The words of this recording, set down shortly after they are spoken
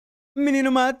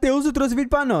Menino Matheusu trouxe vídeo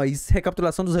pra nós.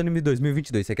 Recapitulação dos animes de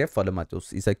 2022. Isso aqui é foda,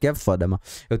 Matheus. Isso aqui é foda, mano.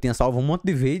 Eu tinha salvo um monte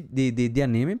de vídeo de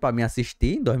anime pra me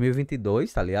assistir em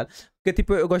 2022, tá ligado? Porque,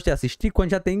 tipo, eu gosto de assistir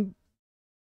quando já tem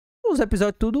os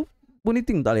episódios tudo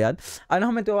bonitinho, tá ligado? Aí,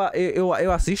 normalmente,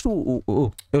 eu assisto,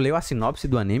 eu leio a sinopse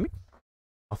do anime.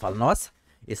 Eu falo, nossa,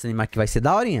 esse anime aqui vai ser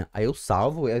daorinha. Aí eu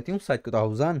salvo. Eu tinha um site que eu tava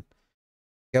usando,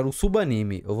 que era o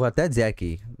Subanime. Eu vou até dizer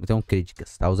aqui, eu tenho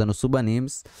críticas. Tava usando o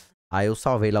Subanimes. Aí eu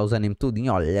salvei lá os animes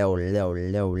tudinho, ó, Léo,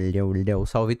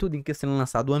 salvei tudinho que ia sendo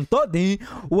lançado o ano todinho,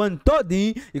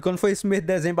 e quando foi esse mês de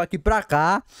dezembro aqui pra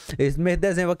cá,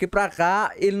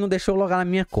 ele não deixou logar na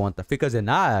minha conta, fica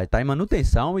dizendo, tá em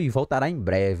manutenção e voltará em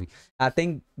breve. Já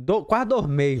tem quase 2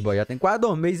 meses, boy, já tem quase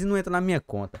 2 meses e não entra na minha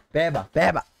conta, peba.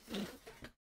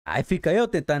 Aí fica eu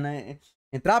tentando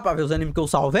entrar pra ver os animes que eu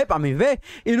salvei pra mim ver,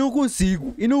 e não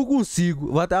consigo,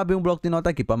 vou até abrir um bloco de nota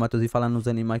aqui pra Matheusu ir falando nos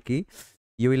animes aqui.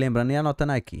 E eu ia lembrando e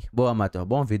anotando aqui. Boa, Matheus.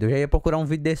 Bom vídeo. Eu já ia procurar um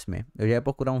vídeo desse mesmo.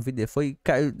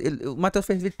 O Matheus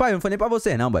fez vídeo pra eu. Não foi nem pra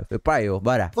você, não, boy. Foi pra eu.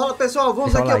 Bora. Fala, pessoal.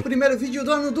 Vamos aqui ao primeiro vídeo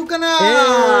do ano do canal.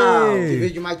 Que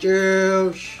vídeo de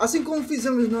Matheus. Assim como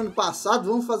fizemos no ano passado,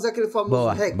 vamos fazer aquele famoso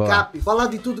recap. Falar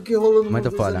de tudo que rolou no mundo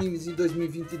dos animes em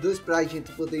 2022 pra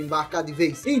gente poder embarcar de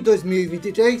vez em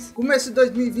 2023. Começo de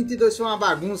 2022 foi uma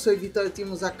bagunça. Eu e Vitória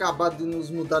tínhamos acabado de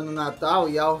nos mudar no Natal.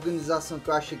 E a organização que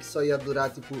eu achei que só ia durar,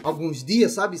 tipo, alguns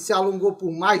dias, sabe? Se alongou por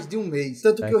mais de um mês.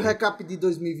 Tanto que o recap de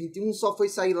 2021 só foi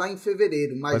sair lá em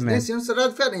fevereiro. Mas nesse ano será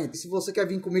diferente. Se você quer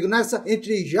vir comigo nessa,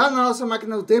 entre já na nossa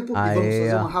máquina do tempo e vamos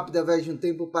fazer uma rápida viagem no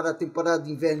tempo para a temporada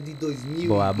de inverno de 2022.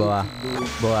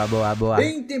 Boa.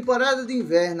 Bem, temporada de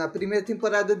inverno, a primeira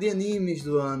temporada de animes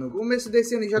do ano. Começo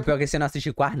desse ano já... O pior é que você não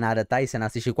assiste quase nada, tá? E você não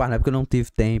assiste quase nada porque eu não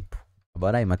tive tempo.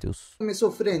 Bora aí, Matheus.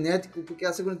 Começou frenético, porque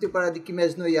a segunda temporada de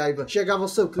Kimetsu no Yaiba chegava ao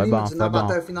seu clímax na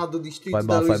batalha final do Distrito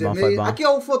da Luz Vermelha. Aqui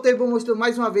o Ufotable mostrou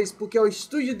mais uma vez porque é o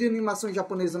estúdio de animação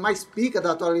japonesa mais pica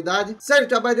da atualidade. Sério, o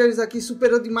trabalho deles aqui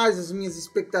superou demais as minhas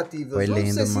expectativas.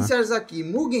 Vamos ser sinceros aqui,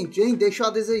 Mugen Train deixou a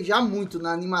desejar muito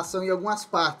na animação em algumas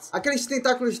partes. Aqueles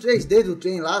tentáculos 3D do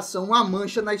trem lá são uma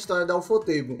mancha na história da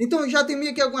Ufotable. Então eu já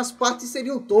temia que algumas partes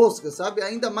seriam toscas, sabe?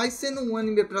 Ainda mais sendo um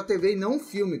anime pra TV e não um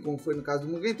filme, como foi no caso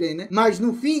do Mugen Train, né? Mas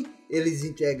no fim, eles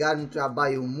entregaram um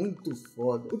trabalho muito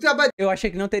foda. Eu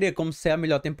achei que não teria como ser a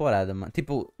melhor temporada, mano.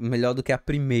 Tipo, melhor do que a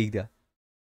primeira.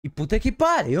 E puta que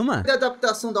pariu, mano. A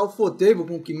adaptação da Ufotable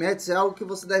com o Kimetsu é algo que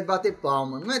você deve bater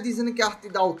palma. Não é dizendo que a arte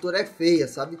da autora é feia,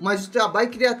 sabe? Mas o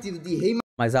trabalho criativo de Rei...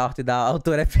 Mas a arte da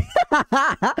autora é feia.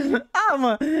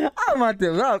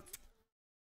 Matheus.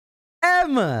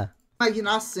 Mano.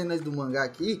 Imaginar as cenas do mangá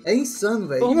aqui é insano,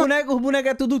 velho. Os bonecos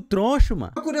é tudo troncho,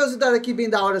 mano. Uma curiosidade aqui bem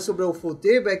da hora sobre a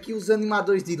Ufotable é que os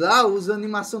animadores de lá usam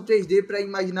animação 3D pra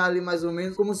imaginar ali mais ou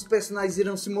menos como os personagens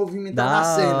irão se movimentar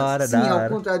nas cenas. Sim, ao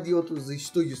contrário de outros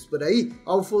estúdios por aí,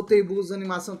 a Ufotable usa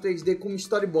animação 3D como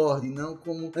storyboard, não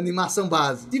como animação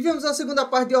base. Tivemos a segunda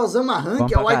parte de Osama Han,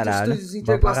 que a White Studios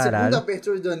entregou a segunda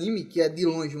abertura do anime, que é de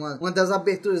longe uma das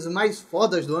aberturas mais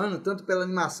fodas do ano, tanto pela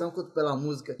animação quanto pela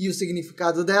música e o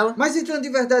significado dela. Mas entrando de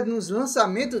verdade nos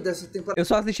lançamentos dessa temporada... Eu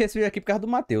só assisti esse vídeo aqui por causa do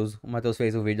Matheus. O Matheus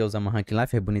fez o vídeo de Osama Ranking lá,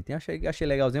 fez bonitinho, achei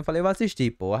legalzinho. Falei, vou assistir,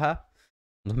 porra.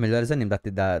 Um dos melhores animes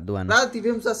do ano. Lá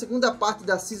tivemos a segunda parte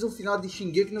da season final de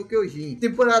Shingeki no Kyojin.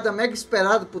 Temporada mega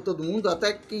esperada por todo mundo,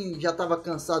 até quem já tava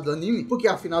cansado do anime, porque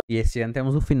afinal... E esse ano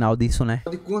temos o final disso, né?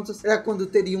 De contas, era quando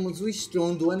teríamos o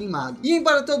estrondo animado. E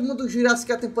embora todo mundo jurasse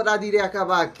que a temporada iria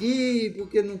acabar aqui,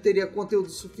 porque não teria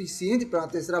conteúdo suficiente para uma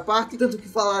terceira parte, tanto que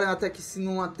falaram até que se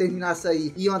não terminasse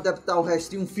aí, iam adaptar o resto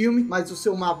de um filme, mas o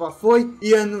seu mapa foi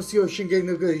e anunciou Shingeki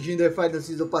no Kyojin The Final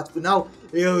Season parte final,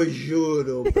 eu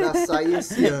juro, pra sair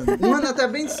esse ano. Um ano até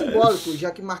bem simbólico,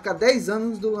 já que marca 10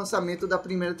 anos do lançamento da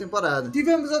primeira temporada.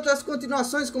 Tivemos outras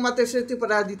continuações, como a terceira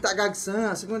temporada de Tagaki-san,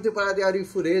 a segunda temporada de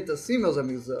Arifureta. Sim, meus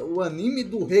amigos, o anime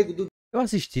do rego do... Eu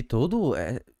assisti todo...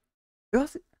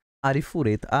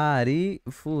 Arifureta.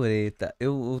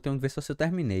 Eu tenho que ver só se eu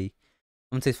terminei.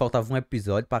 Não sei se faltava um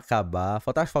episódio pra acabar.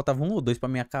 Acho que faltava 1 ou 2 pra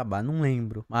mim acabar. Não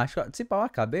lembro. Mas acho que se pau, eu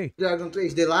acabei. Dragon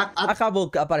 3D lá. Acabou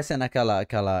aparecendo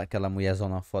aquela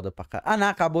mulherzona foda pra cá. Ah, não.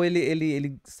 Acabou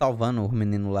ele salvando os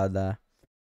meninos lá da...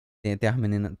 Tem as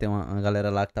meninas... Tem uma galera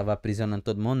lá que tava aprisionando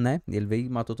todo mundo, né? E ele veio e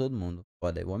matou todo mundo.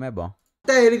 Foda, o homem é bom.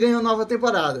 Até ele ganhou nova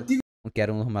temporada. Não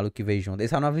quero um maluco que veio junto.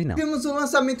 Esse é o 9, não. Tivemos o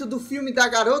lançamento do filme da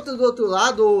Garota do Outro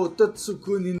Lado, o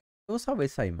Totsukuni. Eu vou salvar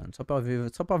isso aí, mano. Só pra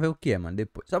ver o que é, mano.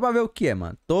 Depois. Só pra ver o que é,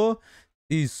 mano.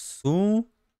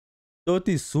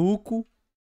 Totisuko.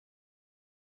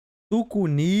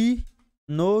 Tsukuni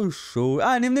no show.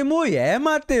 Ah, anime de mulher,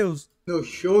 Matheus. no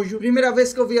shoujo. Primeira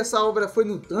vez que eu vi essa obra foi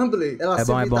no Tumblr. Ela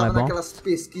sempre tava naquelas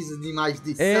pesquisas de imagens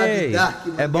de Sad Dark.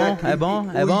 É bom.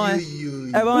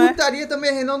 Putaria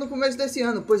também reinou no começo desse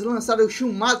ano, pois lançaram o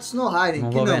Shumatsu no Haren.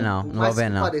 Não vou ver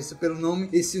não. Pareça pelo nome,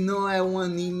 esse não é um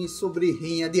anime sobre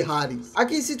rinha de hares.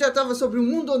 Aqui se tratava sobre um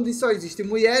mundo onde só existem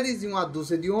mulheres e uma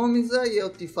dúzia de homens. Aí eu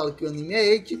te falo que o anime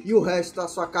é hate e o resto a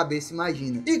sua cabeça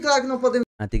imagina. E claro que não podemos...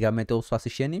 Antigamente eu só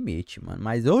assistia anime, mano,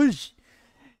 mas hoje...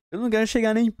 eu não quero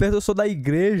chegar nem perto, eu sou da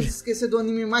igreja. Esquecer do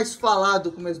anime mais falado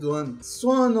do começo do ano.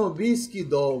 Sonobisque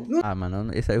Doll. Ah,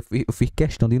 mano, esse aí eu fiz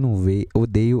questão de não ver.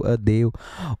 Odeio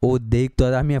com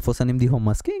toda a minha força anime de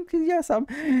romance. Quem já sabe?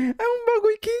 É um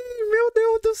bagulho que, meu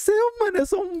Deus do céu, mano. É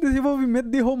só um desenvolvimento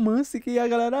de romance que a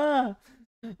galera...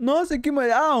 nossa, que...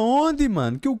 aonde,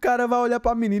 mano? Que o cara vai olhar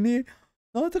pra menina e...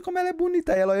 nossa, como ela é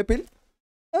bonita. Aí ela olha pra ele...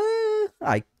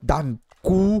 ai, dá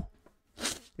cu.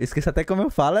 Esqueci até como eu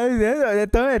falo, é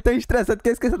tão estressante que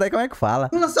eu esqueci até como é que fala.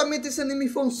 O lançamento desse anime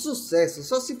foi um sucesso,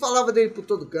 só se falava dele por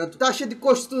todo canto. Taxa de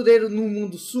costureiro no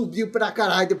mundo subiu pra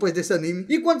caralho depois desse anime.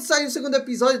 E quando saiu o segundo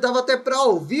episódio, dava até pra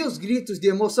ouvir os gritos de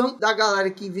emoção da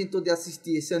galera que inventou de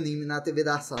assistir esse anime na TV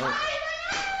da sala.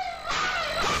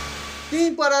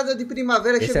 Temporada de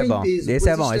primavera chegou em peso. Esse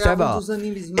é bom. Um dos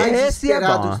animes mais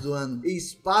esperados do ano.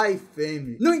 Spy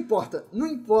Family. Não importa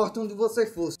onde você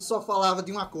fosse, só falava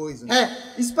de uma coisa.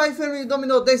 Spy Family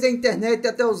dominou desde a internet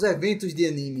até os eventos de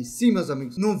anime. Sim, meus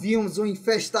amigos, não víamos uma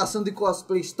infestação de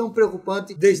cosplays tão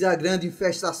preocupante desde a grande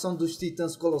infestação dos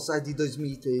Titãs Colossais de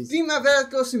 2013. Primavera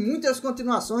trouxe muitas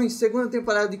continuações, segunda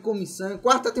temporada de Comissão,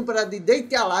 quarta temporada de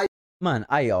Date Alive. Mano,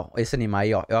 aí ó, esse anime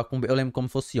aí ó, eu lembro como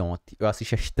fosse ontem. Eu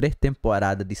assisti as 3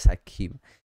 temporadas disso aqui.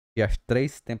 E as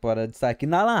 3 temporadas disso aqui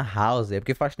na Lan House,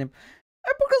 porque faz tempo.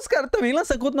 É porque os caras também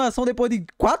lançam continuação depois de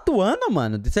 4 anos,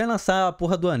 mano. De sem lançar a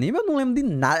porra do anime, eu não lembro de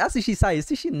nada. Assisti isso aí,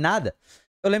 assisti nada.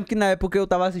 Eu lembro que na época eu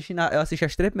tava assistindo, eu assisti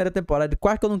as 3 primeiras temporadas,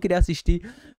 quase que eu não queria assistir,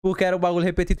 porque era o bagulho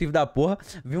repetitivo da porra.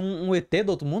 Vi um ET do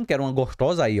outro mundo, que era uma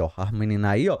gostosa aí, ó, a menina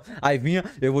aí, ó. Aí vinha,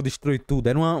 eu vou destruir tudo.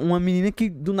 Era uma menina que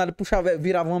do nada puxava,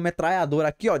 virava uma metralhadora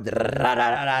aqui, ó.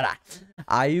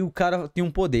 Aí o cara tinha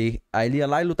um poder. Aí ele ia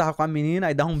lá e lutava com a menina,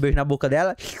 aí dava um beijo na boca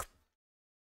dela.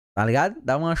 Tá ligado?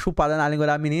 Dava uma chupada na língua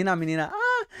da menina, a menina...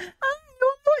 eu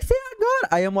vou você agora.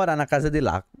 Aí eu morar na casa de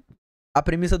lá. A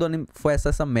premissa do anime foi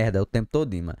essa merda o tempo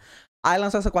todo, mano. Aí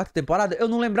lançou essa 4ª temporada, eu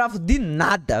não lembrava de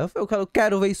nada. Eu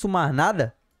quero ver isso mais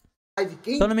nada.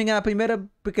 Se eu não me engano, a primeira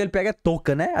porque ele pega é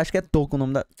Touca, né? Acho que é Touca o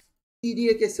nome da...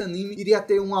 diria que esse anime iria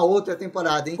ter uma outra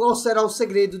temporada, hein? Qual será o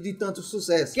segredo de tanto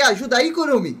sucesso? Que ajuda aí,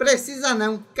 Kurumi? Precisa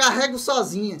não, carrego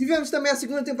sozinha. Tivemos também a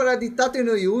segunda temporada de Tate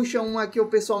no Yusha, uma que eu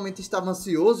pessoalmente estava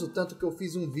ansioso, tanto que eu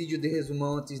fiz um vídeo de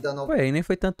resumão antes da nova... nem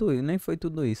foi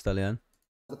tudo isso, tá ligado?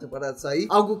 Temporada sair,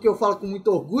 algo que eu falo com muito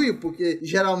orgulho, porque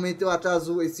geralmente eu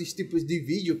atraso esses tipos de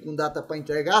vídeo com data pra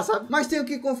entregar, sabe? Mas tenho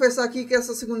que confessar aqui que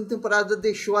essa segunda temporada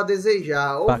deixou a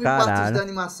desejar. Houve partes da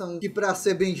animação que, pra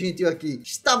ser bem gentil aqui,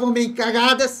 estavam bem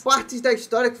cagadas, partes da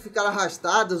história que ficaram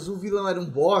arrastadas, o vilão era um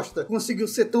bosta, conseguiu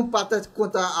ser tão patético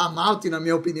quanto a Malte, na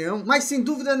minha opinião, mas sem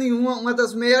dúvida nenhuma, uma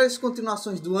das melhores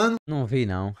continuações do ano. Não vi,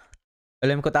 não. Eu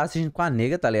lembro que eu tava assistindo com a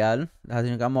nega, tá ligado? Tava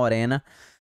assistindo com a morena.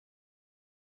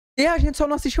 E a gente só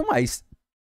não assistiu mais.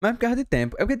 Mas por causa de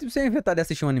tempo. É porque, tipo, se eu inventar de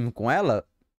assistir um anime com ela,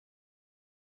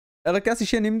 ela quer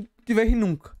assistir anime de vez em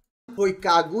nunca. Foi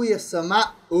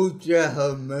Kaguya-sama Ultra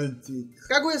Romantic.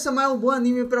 Kaguya-sama é um bom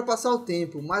anime para passar o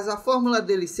tempo, mas a fórmula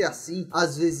dele ser assim,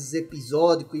 às vezes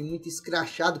episódico e muito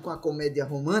escrachado com a comédia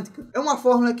romântica, é uma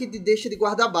fórmula que te deixa de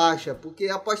guarda baixa, porque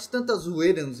após tanta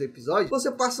zoeira nos episódios, você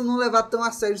passa a não levar tão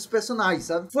a sério os personagens,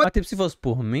 sabe? Mas tipo, se fosse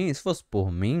por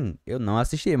mim, eu não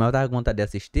assisti, mas eu tava com vontade de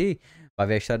assistir pra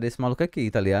ver a história desse maluco aqui,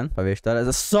 tá ligado? Pra ver a história,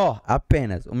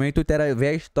 apenas. O meu intuito era ver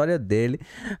a história dele,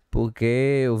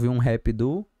 porque eu vi um rap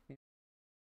do...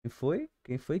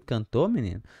 Quem foi? Cantou,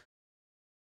 menino?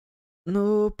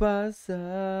 No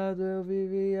passado eu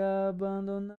vivia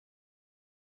abandonado.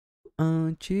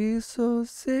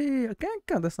 Antissocial. Quem é que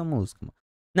canta essa música, mano?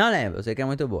 Não lembro, eu sei que é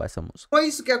muito boa essa música. Foi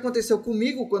isso que aconteceu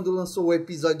comigo quando lançou o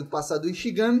episódio do passado do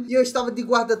Ishigami. E eu estava de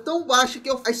guarda tão baixa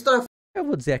que a história... Eu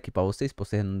vou dizer aqui pra vocês, pra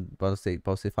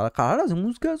você falar, cara, as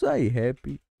músicas aí,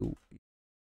 rap do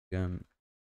Ishigami.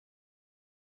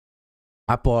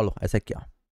 Apollo, essa aqui, ó.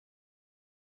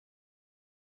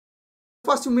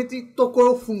 Facilmente tocou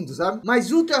ao fundo, sabe?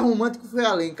 Mas Ultra Romântico foi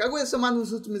além. Kaguya-sama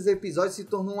nos últimos episódios se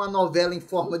tornou uma novela em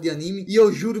forma de anime. E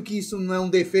eu juro que isso não é um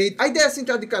defeito. A ideia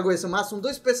central de Kaguya-sama são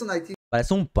dois personagens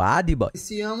Parece um padre, boy.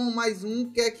 Se amam, mas um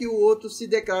quer que o outro se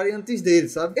declare antes dele,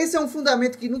 sabe? Esse é um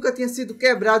fundamento que nunca tinha sido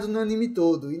quebrado no anime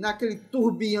todo. E naquele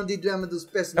turbilhão de drama dos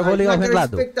personagens, naquela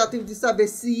expectativa de saber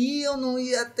se ia ou não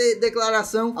ia ter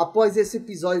declaração. Após esse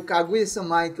episódio,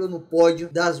 Kaguya-sama entrou no pódio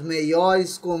das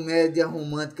melhores comédias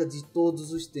românticas de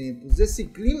todos os tempos. Esse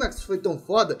clímax foi tão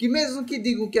foda que mesmo que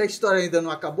digam que a história ainda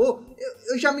não acabou,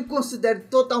 eu já me considero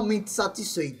totalmente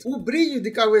satisfeito. O brilho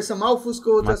de Kaguya-sama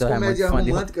ofuscou outras comédias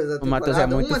românticas da temporada. Matheus é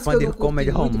muito fã de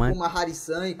comédia romântica. Como a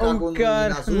Harisan e Kago no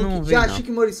Minazuki. Já achei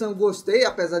que Mori-san gostei,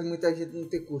 apesar de muita gente não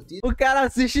ter curtido. O cara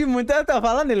assiste muito, eu tô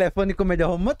falando, ele é fã de comédia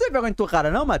romântica. Tu é vergonha de tua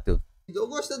cara não, Matheus? Eu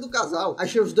gostei do casal,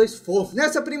 achei os dois fofos.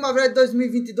 Nessa primavera de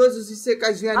 2022, os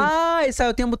Isekais vieram... Ah, isso aí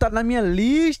eu tinha botado na minha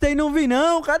lista e não vi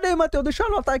não. Cadê, Matheus? Deixa eu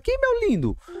anotar aqui, meu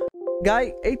lindo.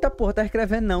 Eita porra, tá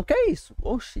escrevendo não. Que é isso?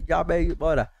 Oxi, diabo aí,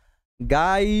 bora.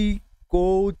 Gaikotsu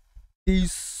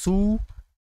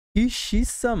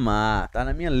Kishi-sama. Tá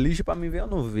na minha lista pra mim ver, eu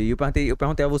não vi. Eu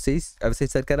perguntei a vocês, aí vocês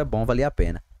disseram que era bom, valia a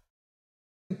pena.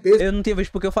 Eu não tinha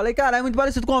visto porque eu falei, cara, é muito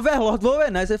parecido com o Overlord, vou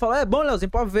ver, né? Aí você falou, é bom, Leozin,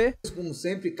 pode ver. Como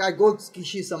sempre, Kaigotsu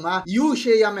Kishi-sama,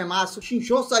 Yushei Yamemasu,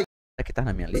 Shinsho Sai. Aqui tá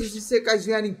na minha lista. Os Isekais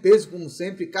vieram em peso, como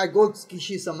sempre, Kaigotsu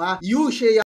Kishi-sama,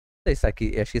 Yushei Esse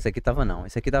aqui, acho que esse aqui tava não.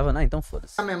 Esse aqui tava não, então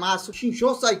foda-se. Yamemasu,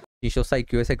 Shinsho Sai. Shinsho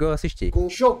Saikyo, esse aqui eu assisti.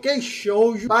 Shokei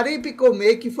Shoujo, Parei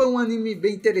Picome, que foi um anime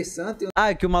bem interessante.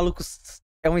 Ah, que o maluco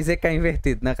é um Isekai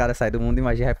invertido, né, cara? Sai do mundo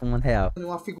imaginário pro mundo real.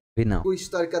 Uma figura não.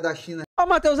 histórica da China. Ó o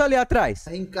Matheus ali atrás.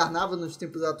 Reencarnava nos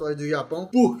tempos atuais do Japão.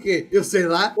 Por quê? Eu sei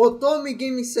lá. Otome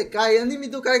Game Sekai, anime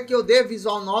do cara que odeia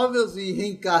visual novels e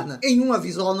reencarna em uma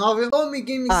visual novel. Otome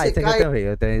Game Sekai. Esse aqui eu tenho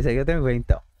que ver, esse aqui eu tenho que ver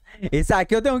então. Esse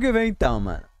aqui eu tenho que ver então,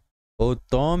 mano.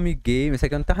 Otome Game, esse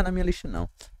aqui não tava na minha lista não.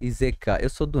 Isekai, eu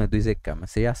sou doente do Isekai,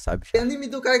 mas você já sabe. É anime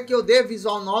do cara que odeia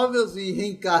visual novels e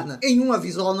reencarna em uma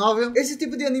visual novel. Esse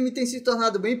tipo de anime tem se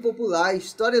tornado bem popular.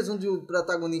 Histórias onde o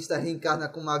protagonista reencarna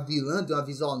como uma vilã de uma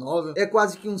visual novel. É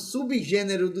quase que um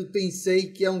subgênero do Tensei,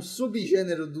 que é um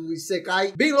subgênero do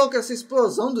Isekai. Bem louco essa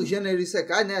explosão do gênero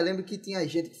Isekai, né? Lembro que tinha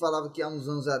gente que falava que há uns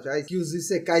anos atrás que os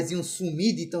Isekais iam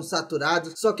sumir de tão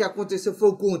saturados. Só que aconteceu foi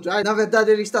o contrário. Na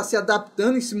verdade ele está se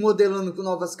adaptando e se modelando com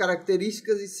novas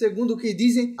características e segundo o que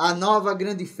dizem, a nova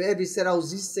grande febre será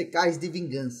os Isekais de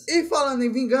vingança. E falando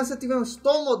em vingança, tivemos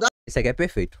Tomodachi. Esse aqui é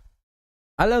perfeito.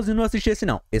 Ah, Leozin, não assisti esse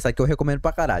não. Esse aqui eu recomendo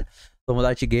pra caralho.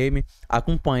 Tomodachi Game,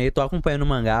 tô acompanhando o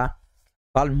mangá.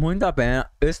 Vale muito a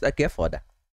pena. Esse daqui é foda.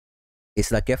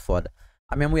 Esse daqui é foda.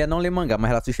 A minha mulher não lê mangá, mas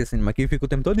ela assiste esse anime aqui e fica o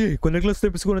tempo todo. E quando é que ela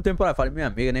assistiu a segunda temporada? Eu falei, minha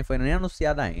amiga, nem foi nem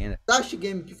anunciada ainda. Tomodachi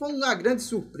Game, que foi uma grande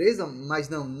surpresa, mas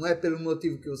não é pelo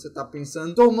motivo que você tá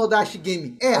pensando. Tomodachi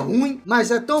Game é ruim,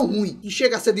 mas é tão ruim que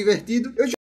chega a ser divertido. Eu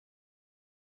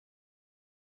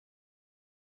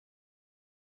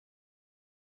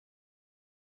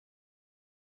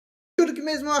juro que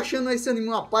mesmo eu achando esse anime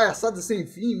uma palhaçada sem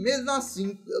fim, mesmo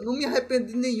assim, eu não me arrependo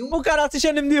de nenhum. O cara assiste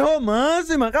anime de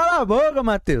romance, mano. Cala a boca,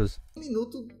 Matheus. Um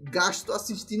minuto gasto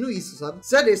assistindo isso, sabe?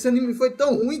 Sério, esse anime foi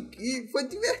tão ruim que foi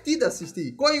divertido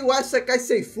assistir. Koiwa Sekai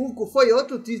Seifuku foi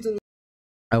outro título.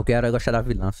 Eu quero gostar da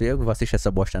vilã. Se eu vou assistir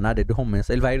essa bosta nada de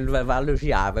romance, ele vai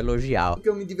elogiar, vai elogiar. Porque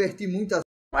eu me diverti muito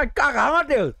vai cagar,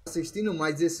 Matheus! Assistindo,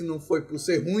 mas esse não foi por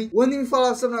ser ruim. O anime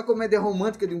falava sobre uma comédia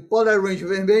romântica de um Power Ranger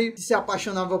vermelho que se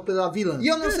apaixonava pela vilã. E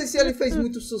eu não sei se ele fez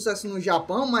muito sucesso no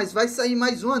Japão, mas vai sair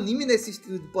mais um anime nesse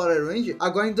estilo de Power Ranger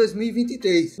agora em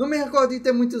 2023. Não me recordo de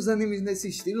ter muitos animes nesse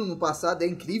estilo no passado, é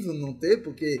incrível não ter,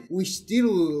 porque o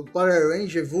estilo Power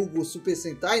Ranger vulgo Super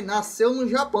Sentai nasceu no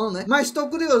Japão, né? Mas tô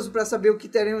curioso pra saber o que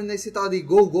teremos nesse tal de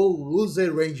Go Go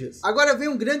Loser Rangers. Agora vem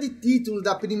um grande título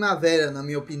da primavera, na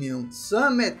minha opinião.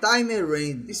 Summertime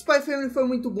Rain. Spy Family foi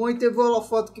muito bom e teve o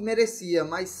holofote que merecia,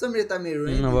 mas Summertime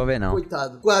Rain, não vou ver não.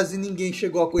 Coitado, quase ninguém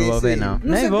chegou a conhecer. Não vou ver não.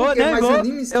 Nem vou, porquê, nem mas vou.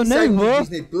 Animes que saem no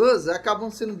Disney Plus acabam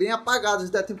sendo bem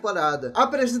apagados da temporada. A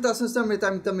apresentação de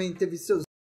Summertime também teve seus...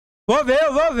 Vou ver,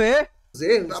 eu vou ver.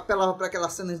 erros, apelava para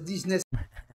aquelas cenas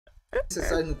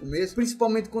desnecessárias no começo,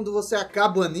 principalmente quando você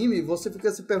acaba o anime, você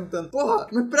fica se perguntando, porra,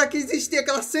 mas pra que existir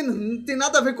aquela cena? Não tem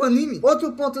nada a ver com o anime.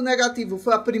 Outro ponto negativo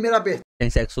foi a primeira abertura. Tem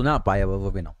sexo não, pai, eu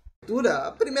vou ver não.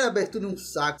 A primeira abertura é um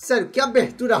saco. Sério, que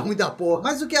abertura ruim da porra.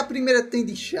 Mas o que a primeira tem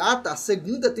de chata, a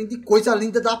segunda tem de coisa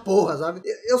linda da porra, sabe?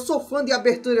 Eu sou fã de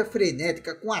abertura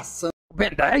frenética, com ação,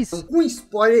 com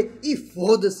spoiler e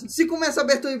foda-se. Se começa a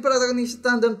abertura e o protagonista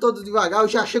tá andando todo devagar, eu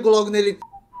já chego logo nele.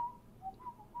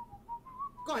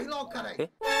 Corre logo, caralho.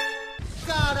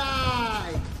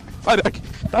 Caralho. Sai daqui.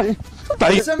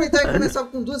 Esse comentário começava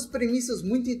com duas premissas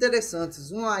muito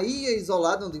interessantes. Uma ilha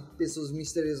isolada, onde pessoas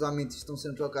misteriosamente estão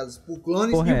sendo trocadas por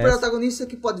clones. E o protagonista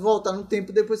que pode voltar no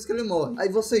tempo depois que ele morre. Aí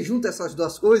você junta essas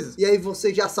duas coisas e aí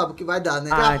você já sabe o que vai dar,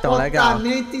 né? Ah, então legal.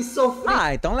 E sofrimento.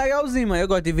 Ah, então legalzinho, mano. Eu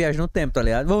gosto de viagem no tempo, tá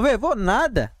ligado? Vou ver, vou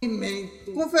nada.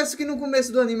 Confesso que no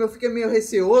começo do anime eu fiquei meio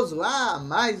receoso. Ah,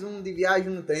 mais um de viagem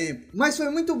no tempo. Mas foi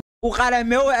muito bom. O cara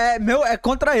é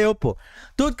contra eu, pô.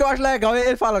 Tudo que eu acho legal,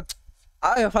 ele fala...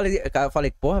 Aí eu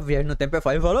falei, porra, viagem no tempo é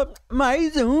foda. Ele falou,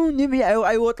 mais um de viagem.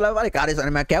 Aí o outro lá, eu falei, cara, esse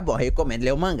anime aqui é bom, recomendo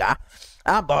ler o mangá.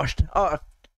 Ah, bosta. Ó.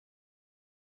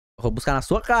 Vou buscar na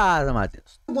sua casa,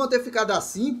 Matheus. É bom ter ficado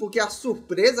assim, porque a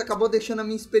surpresa acabou deixando a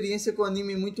minha experiência com o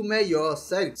anime muito melhor,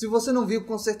 sério. Se você não viu,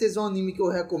 com certeza é um anime que eu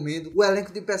recomendo. O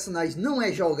elenco de personagens não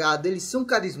é jogado, eles são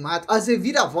carismáticos, as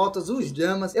reviravoltas, os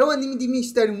dramas. É um anime de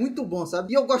mistério muito bom,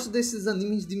 sabe? E eu gosto desses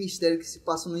animes de mistério que se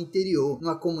passam no interior,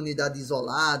 numa comunidade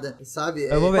isolada, sabe?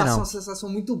 Passa uma sensação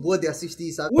muito boa de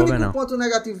assistir, sabe? O único ponto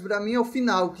negativo pra mim é o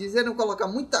final. Quiseram colocar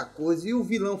muita coisa e o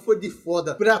vilão foi de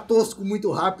foda pra tosco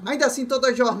muito rápido. Ainda assim, toda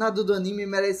a jornada do anime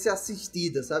merece ser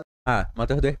assistida, sabe? Ah,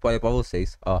 Matheus deu spoiler pra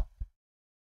vocês, ó.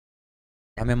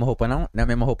 É a mesma roupa não? Não é a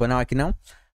mesma roupa não aqui não?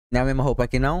 Não é a mesma roupa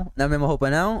aqui não? Não é a mesma roupa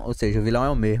não? Ou seja, o vilão é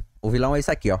o mesmo. O vilão é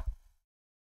isso aqui, ó.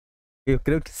 Eu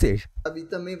creio que seja. E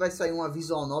também vai sair uma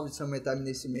visual novel de Summertime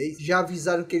nesse mês. Já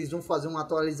avisaram que eles vão fazer uma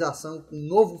atualização com um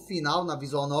novo final na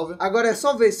visual novel. Agora é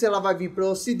só ver se ela vai vir para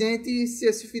o ocidente e se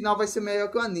esse final vai ser melhor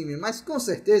que o anime. Mas com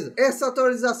certeza, essa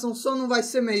atualização só não vai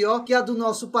ser melhor que a do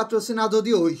nosso patrocinador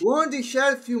de hoje, o Onde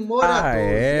Sheriff Morador.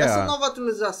 Essa nova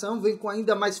atualização vem com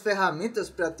ainda mais ferramentas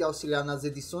para te auxiliar nas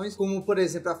edições, como por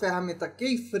exemplo a ferramenta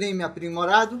Keyframe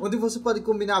aprimorado, onde você pode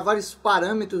combinar vários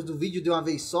parâmetros do vídeo de uma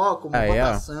vez só, como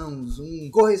rotação, zoom,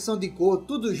 correção de cor,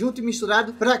 tudo junto e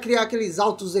misturado para criar aqueles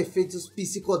altos efeitos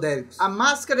psicodélicos. A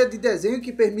máscara de desenho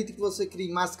que permite que você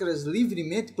crie máscaras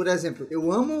livremente. Por exemplo,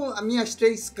 eu amo as minhas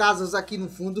 3 casas aqui no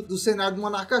fundo do cenário do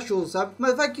Monarca Show, sabe?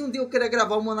 Mas vai que um dia eu queira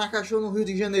gravar o Monarca Show no Rio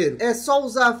de Janeiro. É só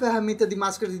usar a ferramenta de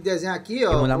máscara de desenho aqui,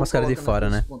 ó. E mudar a máscara de fora,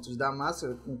 né? Pontos da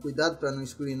máscara, com cuidado para não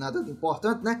excluir nada de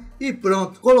importante, né? E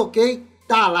pronto, coloquei,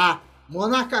 tá lá.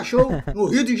 Monarca Show no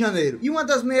Rio de Janeiro. E uma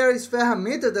das melhores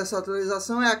ferramentas dessa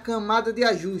atualização é a camada de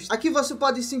ajuste. Aqui você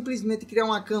pode simplesmente criar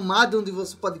uma camada onde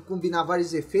você pode combinar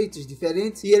vários efeitos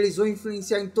diferentes e eles vão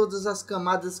influenciar em todas as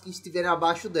camadas que estiverem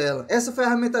abaixo dela. Essa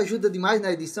ferramenta ajuda demais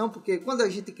na edição, porque quando a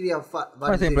gente cria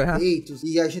vários efeitos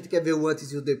e a gente quer ver o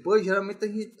antes e o depois, geralmente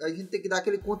a gente tem que dar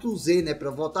aquele Ctrl Z, né, para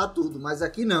voltar tudo, mas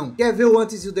aqui não. Quer ver o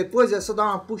antes e o depois? É só dar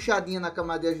uma puxadinha na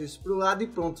camada de ajuste pro lado e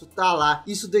pronto, tá lá.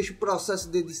 Isso deixa o processo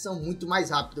de edição muito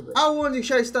mais rápido, velho. A One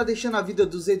já está deixando a vida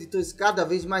dos editores cada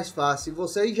vez mais fácil.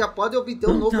 Você aí já pode obter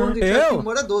o novo One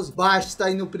Filmora 12. Basta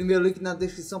ir no primeiro link na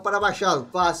descrição para baixá-lo.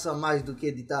 Faça mais do que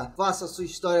editar. Faça a sua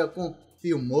história com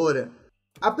Filmora.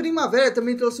 A primavera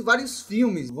também trouxe vários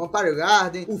filmes. Vampire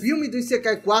Garden, o filme do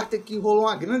Isekai Quarter, que rolou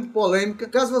uma grande polêmica.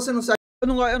 Caso você não saiba... Eu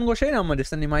não gostei não, mano,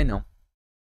 desse anime aí não.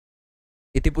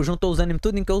 E tipo, juntou os animes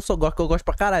tudo em que eu só gosto, que eu gosto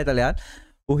pra caralho, tá ligado?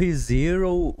 O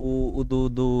ReZero, o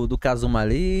do Kazuma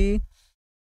ali...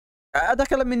 A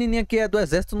daquela menininha que é do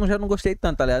exército, já não gostei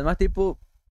tanto, tá ligado? Mas tipo,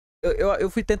 eu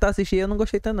fui tentar assistir e eu não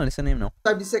gostei tanto não, nesse anime não.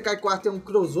 Sabe, Isekai Quarter é um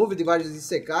crossover de vários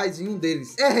Isekais e um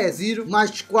deles é ReZero,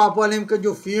 mas com a polêmica de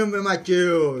um filme,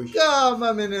 Matheus.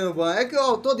 Calma, menino bom. É que o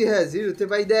autor de ReZero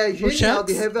teve a ideia genial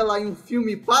de revelar em um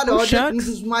filme paródia um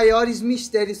dos maiores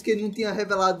mistérios que ele não tinha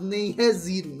revelado nem em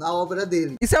ReZero na obra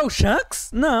dele. Isso é o Shanks?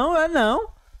 Não, é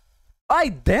não. A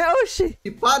ideia, oxi!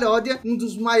 E paródia, um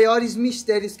dos maiores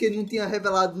mistérios que ele não tinha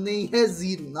revelado nem em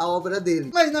ReZero na obra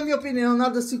dele. Mas na minha opinião,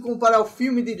 nada se compara ao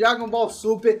filme de Dragon Ball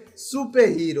Super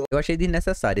Hero. Eu achei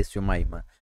desnecessário esse filme aí, mano.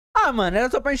 Ah, mano,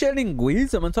 era só pra encher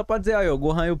linguiça, mano. Só pra dizer, ó, o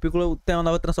Gohan e o Piccolo tem uma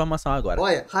nova transformação agora.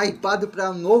 Olha, hypado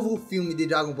pra um novo filme de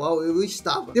Dragon Ball, eu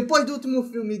estava. Depois do último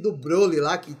filme do Broly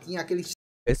lá, que tinha aquele...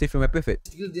 Esse filme é perfeito.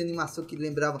 Estilo de animação que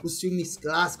lembrava os filmes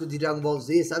clássicos de Dragon Ball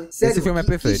Z, sabe? Sério, esse filme é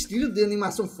perfeito. Que estilo de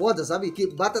animação foda, sabe? Que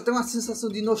bate até uma sensação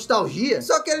de nostalgia.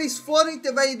 Só que eles foram e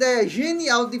teve a ideia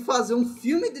genial de fazer um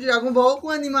filme de Dragon Ball com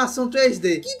animação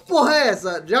 3D. Que porra é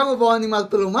essa? Dragon Ball animado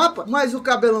pelo mapa? Mas o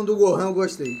cabelão do Gohan eu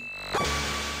gostei.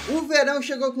 O verão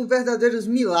chegou com verdadeiros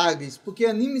milagres, porque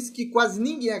animes que quase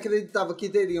ninguém acreditava que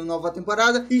teriam nova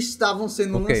temporada estavam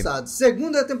sendo lançados.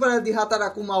 Segunda temporada de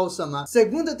Hataraku Mao-sama,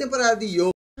 segunda temporada de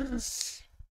Yo.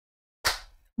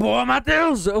 Boa,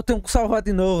 Matheus! Eu tenho que salvar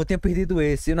de novo, eu tinha perdido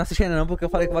esse. Eu não assisti ainda não, porque eu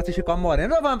falei que eu vou assistir com a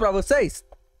Morena. Vamos pra vocês?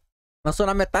 Lançou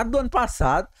na metade do ano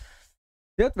passado.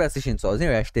 Se eu tivesse assistindo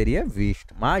sozinho, eu acho que teria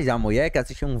visto. Mas a mulher que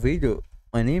assistiu um vídeo,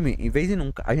 anime, em vez de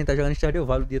nunca. A gente tá jogando Stardew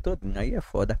Valley o dia todo. Aí é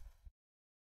foda.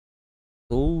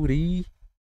 Tori.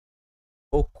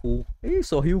 O cu. Ih,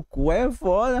 sorriu o cu, é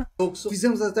foda.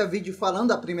 Fizemos até vídeo falando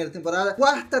da primeira temporada.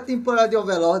 Quarta temporada de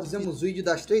Overlord. Fizemos vídeo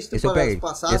das 3 temporadas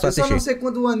passadas. Eu só não sei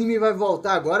quando o anime vai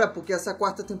voltar agora, porque essa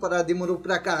quarta temporada demorou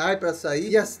pra caralho pra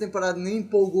sair. E essa temporada nem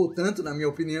empolgou tanto, na minha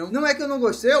opinião. Não é que eu não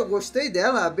gostei, eu gostei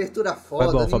dela. A abertura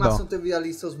foda, a animação teve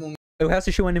ali seus momentos. Eu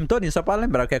reassisti o anime todinho só pra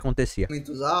lembrar o que acontecia.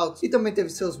 Momentos altos e também teve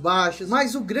seus baixos.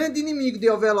 Mas o grande inimigo de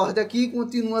Overlord aqui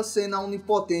continua sendo a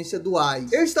onipotência do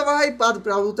Ais. Eu estava hypado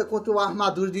pra luta contra o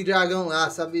armadura de dragão lá,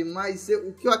 sabe? Mas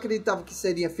o que eu acreditava que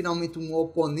seria finalmente um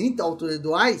oponente à altura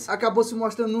do Ais acabou se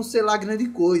mostrando não ser lá grande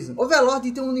coisa.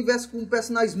 Overlord tem um universo com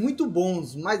personagens muito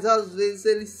bons, mas às vezes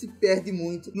ele se perde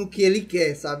muito no que ele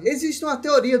quer, sabe? Existe uma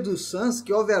teoria dos fãs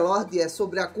que Overlord é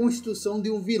sobre a construção de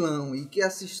um vilão e que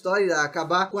essa história irá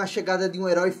acabar com a chegada de um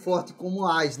herói forte como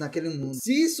Ais naquele mundo.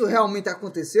 Se isso realmente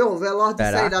aconteceu, Overlord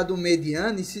sairá do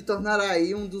mediano e se tornará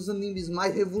aí um dos animes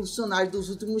mais revolucionários dos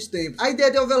últimos tempos. A ideia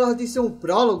de Overlord ser um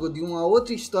prólogo de uma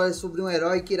outra história sobre um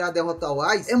herói que irá derrotar o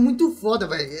Ais é muito foda,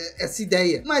 velho, essa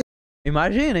ideia. Mas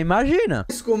Imagina.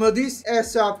 como eu disse,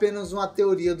 essa é apenas uma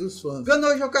teoria dos fãs.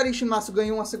 Canais Okarishimasu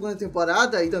ganhou uma segunda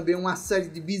temporada e também uma série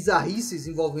de bizarrices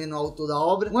envolvendo o autor da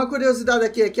obra. Uma curiosidade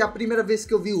aqui é que a primeira vez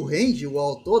que eu vi o Renji, o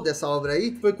autor dessa obra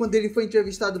aí, foi quando ele foi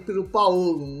entrevistado pelo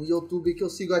Paolo, um youtuber que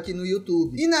eu sigo aqui no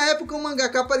YouTube. E na época o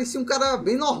mangaka parecia um cara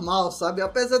bem normal, sabe?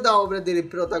 Apesar da obra dele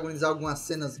protagonizar algumas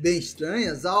cenas bem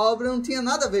estranhas, a obra não tinha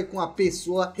nada a ver com a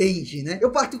pessoa Renji, né?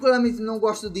 Eu particularmente não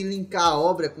gosto de linkar a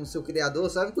obra com seu criador,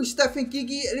 sabe? O Stephen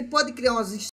King, ele pode criar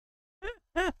umas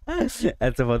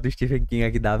essa foto do Stephen King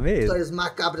aqui dá mesmo. histórias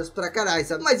macabras pra caralho,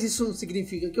 sabe? Mas isso não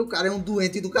significa que o cara é um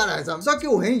doente do caralho, sabe? Só que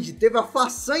o Renji teve a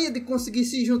façanha de conseguir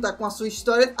se juntar com a sua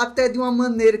história até de uma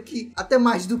maneira que até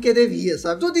mais do que devia,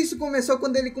 sabe? Tudo isso começou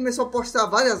quando ele começou a postar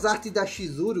várias artes da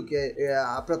Shizuru, que é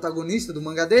a protagonista do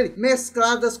mangá dele,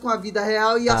 mescladas com a vida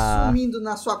real e assumindo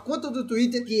na sua conta do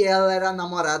Twitter que ela era a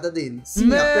namorada dele.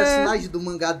 Sim, a personagem do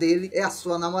mangá dele é a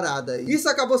sua namorada. Isso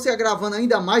acabou se agravando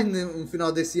ainda mais no final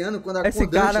desse ano, quando a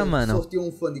sorteou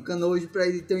um fã de Canais pra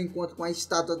ele ter um encontro com a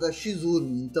estátua da Shizuru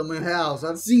em tamanho real,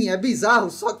 sabe? Sim, é bizarro,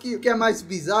 só que o que é mais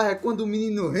bizarro é quando o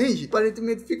menino Renji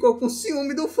aparentemente ficou com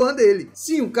ciúme do fã dele.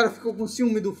 Sim, o cara ficou com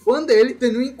ciúme do fã dele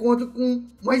tendo um encontro com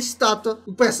uma estátua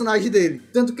do personagem dele.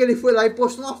 Tanto que ele foi lá e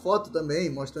postou uma foto também,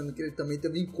 mostrando que ele também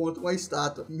teve um encontro com a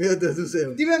estátua. Meu Deus do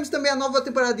céu. Tivemos também a nova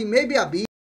temporada de Maybe a Beast.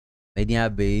 Made in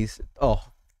Abyss.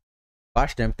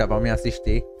 Faz tempo que tava me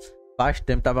assistir.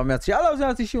 Ah, Leozin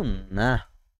assistiu né?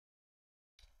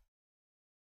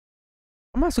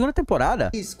 Uma segunda temporada?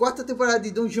 Isso, quarta temporada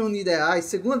de Dungeon Ideais,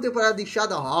 segunda temporada de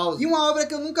Shadow House. E uma obra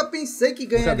que eu nunca pensei que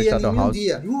ganharia anime um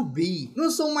dia. Ruby.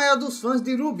 Não sou o maior dos fãs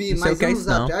de Ruby, mas anos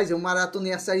atrás eu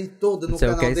maratonei a série toda no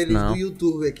canal deles do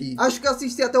YouTube aqui. Acho que eu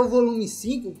assisti até o volume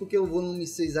 5, porque o volume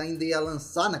 6 ainda ia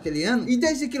lançar naquele ano. E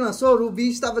desde que lançou, Ruby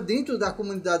estava dentro da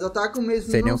comunidade otaku mesmo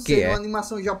não sendo uma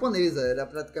animação japonesa. Era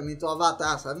praticamente um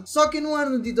avatar, sabe? Só que no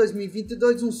ano de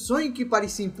 2022, um sonho que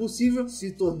parecia impossível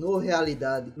se tornou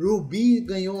realidade. Ruby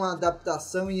ganhou uma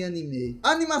adaptação em anime. A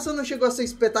animação não chegou a ser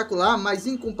espetacular, mas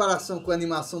em comparação com a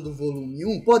animação do volume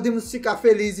 1, podemos ficar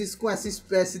felizes com essa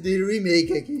espécie de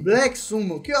remake aqui. Black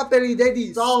Sumo, que eu apelidei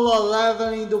de Solo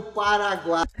Leveling do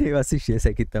Paraguai. Eu assisti esse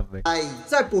aqui também.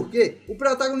 Sabe por quê? O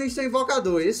protagonista é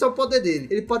invocador, esse é o poder dele.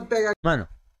 Ele pode pegar... Mano,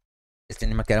 esse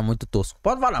anime aqui era muito tosco.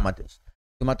 Pode falar, Matheus.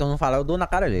 Se o Matheus não falar, eu dou na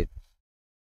cara dele.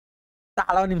 Tá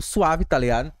lá o anime suave, tá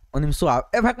ligado? O anime suave.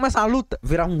 Vai começar a luta,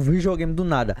 virar um videogame do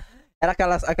nada. Era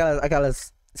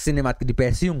aquelas cinemáticas de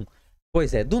PS1.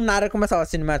 Pois é, do nada começava a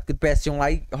cinemática de PS1 lá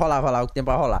e rolava lá o que tem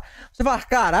pra rolar. Você fala,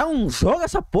 cara, um jogo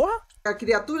essa porra?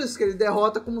 Criaturas que ele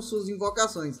derrota como suas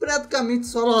invocações. Praticamente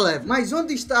solo level. Mas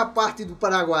onde está a parte do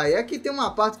Paraguai? Aqui tem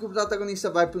uma parte que o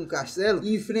protagonista vai para um castelo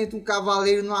e enfrenta um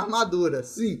cavaleiro numa armadura.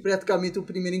 Sim, praticamente o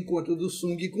primeiro encontro do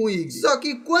Sung com o Iggy. Só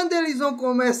que quando eles vão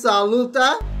começar a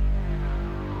lutar...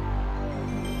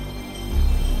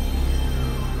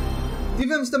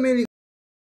 Tivemos também...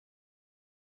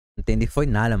 Entendi, foi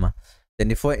nada, mano.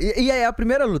 Entendi, foi... E aí a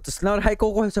primeira luta, senão o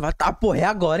Raikkonen correu, você vai, tá, porra, é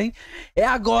agora, hein? É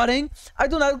agora, hein? Aí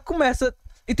do nada começa...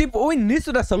 E tipo, o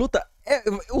início dessa luta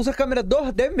usa a câmera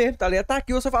 2D mesmo, tá ligado? Tá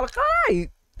aqui, você fala, carai,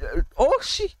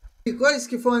 oxi. E coisas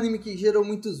que foi um anime que gerou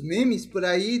muitos memes por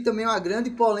aí, e também uma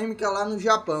grande polêmica lá no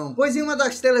Japão. Pois em uma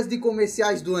das telas de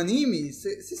comerciais do anime,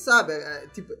 você sabe,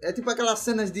 é tipo aquelas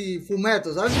cenas de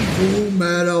Fullmetal, sabe?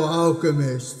 Fullmetal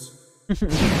Alchemist.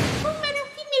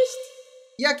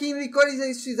 E aqui em Licores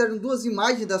eles fizeram duas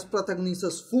imagens das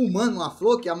protagonistas fumando uma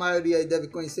flor, que a maioria aí deve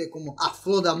conhecer como a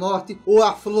Flor da Morte, ou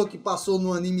a flor que passou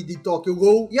no anime de Tokyo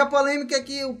Ghoul. E a polêmica é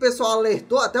que o pessoal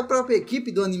alertou, até a própria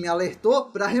equipe do anime alertou,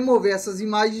 para remover essas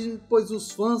imagens, pois os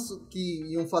fãs que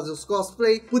iam fazer os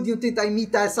cosplay podiam tentar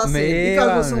imitar essa cena. E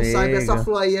caso você não saiba, essa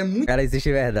flor aí é muito, ela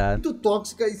existe verdade, muito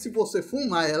tóxica, e se você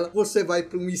fumar ela, você vai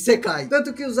para um Isekai.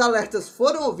 Tanto que os alertas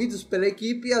foram ouvidos pela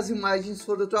equipe e as imagens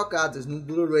foram trocadas. No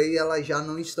Blu-ray elas já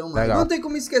não estão mais. Legal. Não tem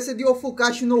como esquecer de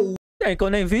Ofukashi no U. Tem que eu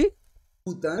nem vi.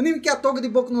 Anime que a Toga de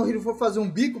Boku no Hero foi fazer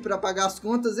um bico pra pagar as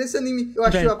contas. Esse anime eu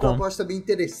achei a proposta bem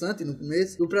interessante no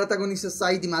começo. O protagonista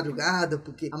sair de madrugada,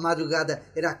 porque a madrugada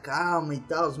era calma e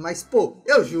tal. Mas, pô,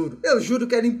 eu juro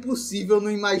que era impossível não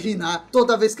imaginar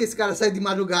toda vez que esse cara sai de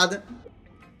madrugada.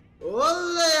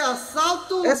 Olê,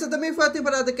 assalto! Essa também foi a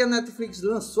temporada que a Netflix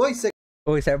lançou. Isso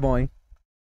é bom, hein?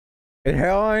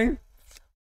 É bom, hein?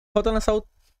 Falta lançar o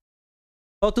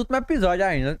último episódio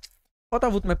ainda.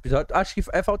 Faltava o último episódio. Acho que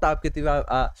faltava, porque teve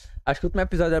acho que o último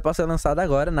episódio era pra ser lançado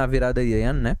agora, na virada de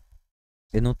ano, né?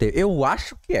 Ele não teve. Eu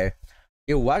acho que é.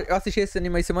 Eu assisti esse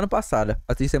anime aí semana passada.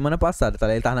 Assisti semana passada,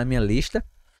 tá? Ele tava na minha lista.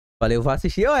 Falei, eu vou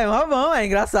assistir. É uma bom, é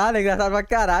engraçado pra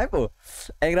caralho, pô.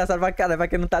 É engraçado pra caralho. Pra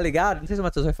quem não tá ligado, não sei se o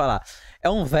Matheusu vai falar. É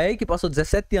um velho que passou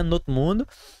 17 anos no outro mundo.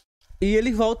 E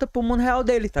ele volta pro mundo real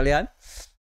dele, tá ligado?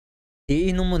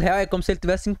 E no mundo real é como se ele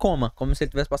tivesse em coma. Como se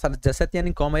ele tivesse passado 17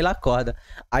 anos em coma e ele acorda.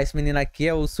 Aí esse menino aqui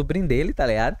é o sobrinho dele, tá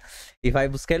ligado? E vai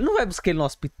buscar ele. Não vai buscar ele no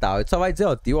hospital. Ele só vai dizer,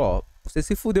 ó, tio, ó, você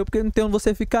se fudeu porque não tem onde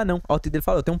você ficar, não. Ó, o tio dele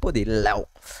fala, eu tenho um poder. Léo.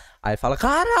 Aí ele fala,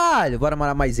 caralho, bora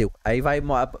morar mais eu. Aí vai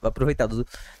aproveitar o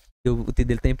tio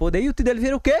dele tem poder. E o tio dele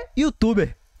vira o quê?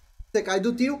 YouTuber. Você cai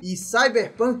do tio e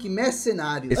Cyberpunk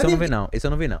Mercenário. Esse eu não vi, não. Esse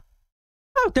eu não vi, não.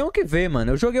 Ah, eu tenho que ver,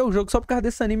 mano. Eu joguei o jogo só por causa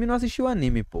desse anime e não assisti o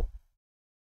anime, pô.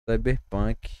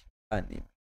 Cyberpunk anime.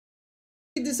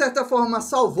 E de certa forma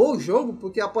salvou o jogo,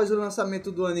 porque após o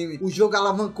lançamento do anime, o jogo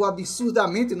alavancou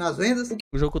absurdamente nas vendas.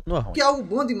 O jogo continua ruim. Que é algo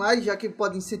bom demais, já que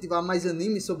pode incentivar mais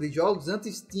animes sobre jogos.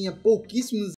 Antes tinha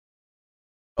pouquíssimos.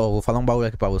 Ó, vou falar um bagulho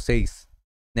aqui pra vocês.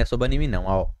 Não é sobre anime não,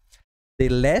 ó. The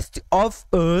Last of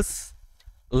Us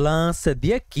lança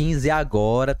dia 15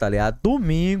 agora, tá ligado?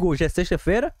 Domingo, hoje é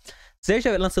sexta-feira.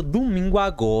 Sexta lança domingo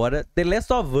agora. The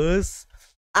Last of Us.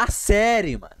 A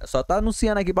série, mano. Só tá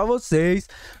anunciando aqui pra vocês.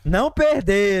 Não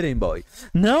perderem, boy.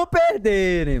 Não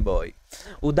perderem, boy.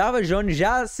 O Dava Jones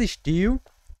já assistiu.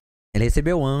 Ele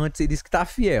recebeu antes e disse que tá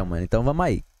fiel, mano. Então vamos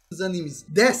aí. Os animes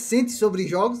decentes sobre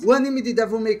jogos. O anime de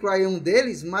Devil May Cry é um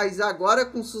deles, mas agora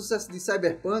com o sucesso de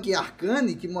Cyberpunk e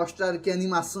Arcane, que mostraram que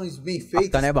animações bem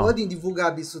feitas podem divulgar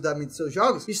absurdamente seus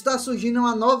jogos, está surgindo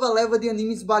uma nova leva de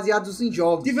animes baseados em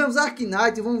jogos. Tivemos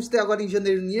Arknight, vamos ter agora em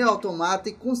janeiro Nier Automata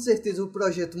e com certeza o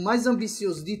projeto mais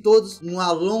ambicioso de todos,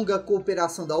 uma longa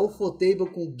cooperação da Ufotable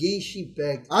com Genshin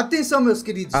Impact. Atenção, meus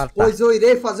queridos, pois eu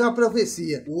irei fazer uma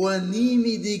profecia. O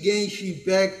anime de Genshin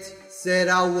Impact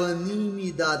será o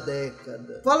anime da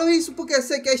década. Falo isso porque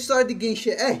sei que a história de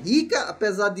Genshin é rica,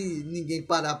 apesar de ninguém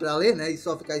parar pra ler, né? E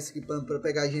só ficar esquipando pra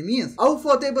pegar geminhas. A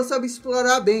Ufotable sabe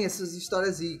explorar bem essas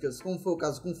histórias ricas, como foi o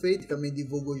caso com o Fate, que também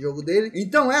divulgou o jogo dele.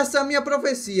 Então essa é a minha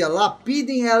profecia.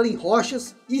 Lapidem ela em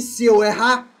rochas, e se eu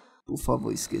errar, por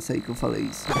favor, esqueça aí que eu falei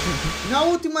isso. Na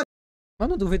última... Eu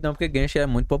não duvido não, porque Genshin é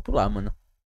muito popular, mano.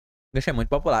 Genshin é muito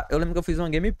popular. Eu lembro que eu fiz uma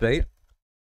gameplay.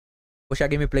 Poxa, a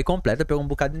gameplay completa, pegou um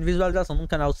bocado de visualização num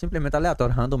canal simplesmente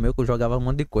aleatório, random meu, que eu jogava um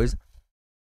monte de coisa.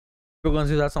 Pegou uma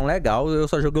visualização legal, eu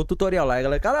só joguei o tutorial lá e a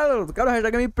galera, caralho, eu quero o resto da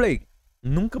gameplay.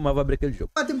 Nunca mais vou abrir aquele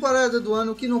jogo. Na temporada do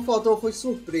ano, o que não faltou foi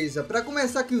surpresa. Pra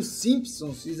começar aqui, os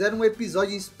Simpsons fizeram um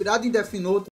episódio inspirado em Death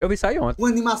Note. Eu vi sair ontem. Uma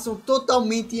animação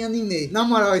totalmente em anime. Na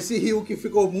moral, esse Ryuki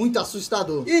ficou muito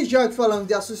assustador. E já que falando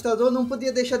de assustador, não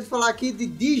podia deixar de falar aqui de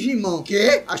Digimon.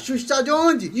 Quê? Assusta de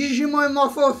onde? Digimon é mó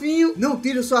fofinho? Não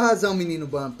tiro sua razão, menino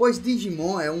Ban, pois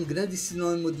Digimon é um grande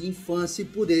sinônimo de infância e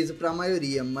pureza pra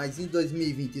maioria. Mas em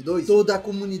 2022, toda a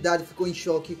comunidade ficou em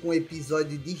choque com o episódio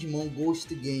de Digimon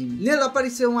Ghost Game. Nela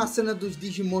apareceu uma cena dos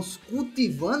Digimons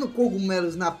cultivando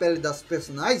cogumelos na pele das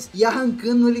personagens e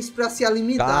arrancando eles pra se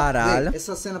alimentar. Caralho.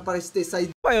 Essa cena parece ter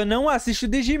saído... Pô, eu não assisto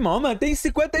Digimon, mano. Tem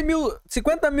 50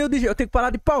 mil Digimon. Eu tenho que parar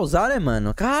de pausar, né,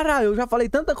 mano? Caralho, eu já falei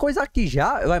tanta coisa aqui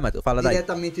já. Vai, Matheus, fala daí.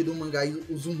 Diretamente do mangá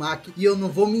Uzumaki. E eu não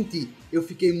vou mentir, eu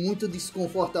fiquei muito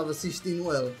desconfortável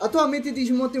assistindo ela. Atualmente,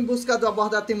 Digimon tem buscado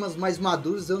abordar temas mais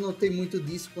maduros. Eu notei muito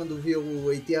disso quando vi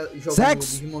o ET jogando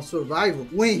Digimon Survival.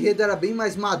 O enredo era bem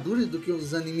mais maduro do que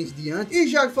os animes de antes. E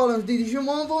já que falamos de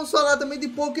Digimon, vamos falar também de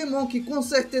Pokémon, que com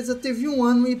certeza teve um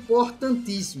ano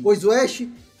importantíssimo, pois o Ash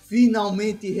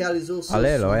finalmente realizou seu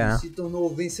sonho, se tornou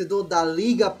o vencedor da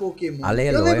Liga Pokémon.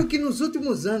 Aleluia. Eu lembro que nos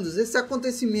últimos anos esse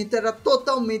acontecimento era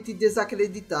totalmente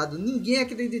desacreditado. Ninguém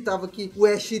acreditava que o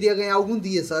Ash iria ganhar algum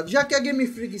dia, sabe? Já que a Game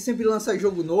Freak sempre lança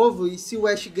jogo novo e se o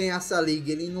Ash ganhasse a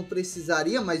Liga ele não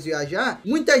precisaria mais viajar,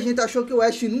 muita gente achou que o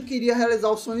Ash não queria realizar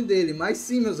o sonho dele. Mas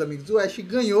sim, meus amigos, o Ash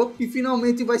ganhou e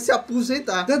finalmente vai se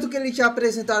aposentar. Tanto que eles já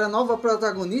apresentaram a nova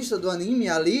protagonista do anime,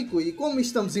 a Liko, e como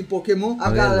estamos em Pokémon, a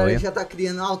galera já tá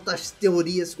criando altas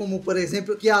teorias, como por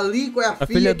exemplo, que a Liko é a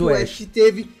filha do Ash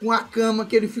teve com a cama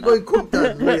que ele ficou em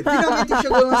contato com ele. Finalmente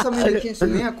chegou o lançamento de Chainsaw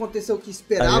Man, aconteceu o que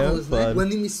esperávamos, né? O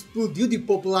anime explodiu de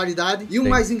popularidade e o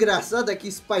mais engraçado é que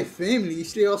Spy Family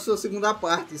estreou a sua segunda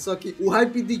parte, só que o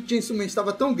hype de Chainsaw Man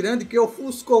estava tão grande que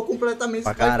ofuscou completamente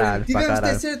Spy Family. Tivemos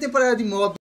terceira temporada de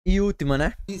Mob. E última,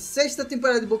 né? E sexta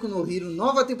temporada de Boku no Hero,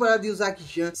 nova temporada de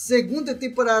Uzaki-chan, segunda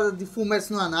temporada de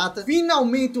Fullmetal no Anata,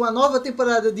 finalmente uma nova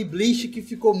temporada de Bleach que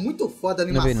ficou muito foda, a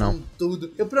animação,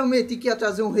 tudo. Eu prometi que ia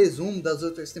trazer um resumo das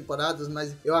outras temporadas,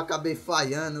 mas eu acabei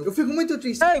falhando. Eu fico muito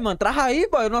triste. Ei, mano, traz aí,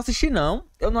 boy, eu não assisti não.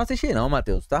 Eu não assisti não,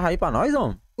 Matheus. Traz aí pra nós,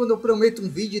 homem. Quando eu prometo um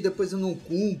vídeo e depois eu não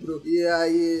cumpro. E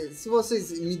aí, se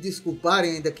vocês me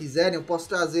desculparem, ainda quiserem, eu posso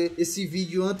trazer esse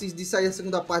vídeo antes de sair a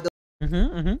segunda parte da...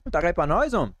 Tá aí pra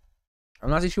nós, homem? Eu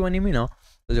não assisti o anime, não.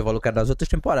 Eu falo que é das outras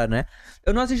temporadas, né?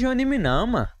 Eu não assisti o anime, não,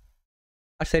 mano.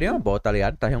 Acho que seria uma boa, tá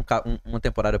ligado? Tá uma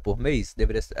temporada por mês.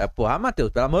 Deveria ser. Porra, Matheus,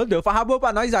 pelo amor de Deus, faz boa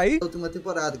pra nós aí. A última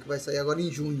temporada, que vai sair agora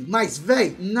em junho. Mas,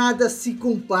 véi, nada se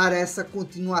compara a essa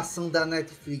continuação da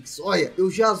Netflix. Olha, eu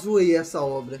já zoei essa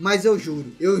obra, mas eu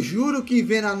juro que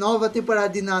vendo a nova temporada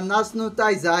de Nanatsu no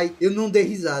Taizai, eu não dei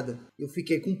risada. Eu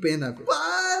fiquei com pena, velho.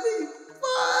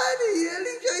 Pare,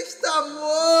 ele já está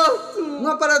morto.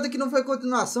 Uma parada que não foi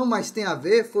continuação, mas tem a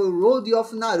ver, foi o Road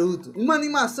of Naruto. Uma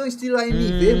animação estilo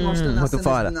AMV, mostrando a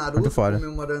cena de Naruto,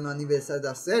 comemorando o aniversário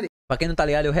da série. Pra quem não tá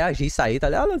ligado, eu reagi, saí, tá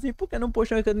ligado? Assim, por que não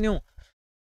postou retorno nenhum?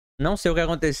 Não sei o que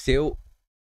aconteceu.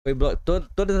 Foi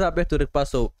todas as aberturas que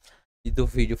passou do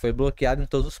vídeo foi bloqueado em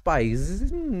todos os países.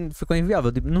 Ficou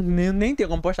inviável, tipo, nem tem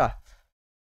como postar.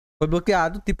 Foi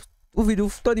bloqueado, tipo, o vídeo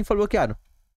todo foi bloqueado.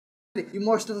 E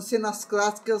mostrando cenas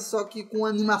clássicas, só que com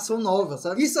animação nova,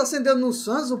 sabe? Isso acendeu nos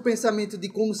fãs o pensamento de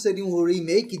como seria um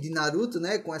remake de Naruto,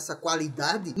 né? Com essa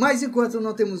qualidade. Mas enquanto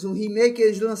não temos um remake,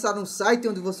 eles lançaram um site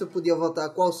onde você podia votar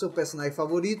qual o seu personagem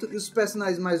favorito. E os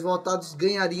personagens mais votados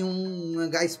ganhariam um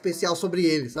mangá especial sobre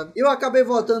eles, sabe? Eu acabei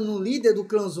votando no líder do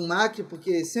clã Uzumaki,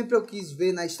 porque sempre eu quis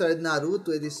ver na história de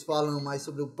Naruto, eles falam mais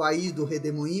sobre o país do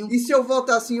Redemoinho. E se eu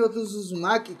votasse em outros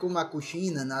Uzumaki, como a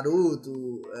Kushina,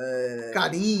 Naruto,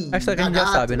 Karin... que a gente já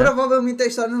sabe, né? Provavelmente a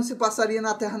história não se passaria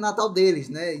na terra natal deles,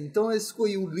 né? Então eu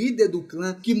escolhi o líder do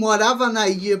clã que morava na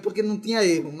ilha porque não tinha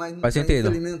erro, mas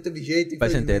infelizmente não teve jeito.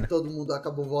 Infelizmente todo mundo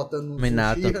acabou votando no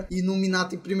Minato e no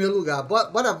Minato em primeiro lugar.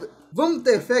 Bora ver. Vamos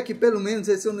ter fé que pelo menos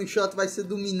esse one shot vai ser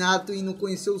do Minato e não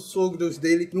conhecer os sogros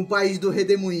dele no país do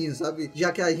Redemoinho, sabe?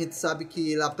 Já que a gente sabe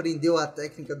que ele aprendeu a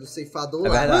técnica do ceifador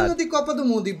lá. Ano de Copa do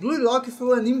Mundo, e Blue Lock foi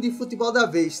o anime de futebol da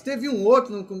vez. Teve um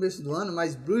outro no começo do ano,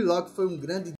 mas Blue Lock foi um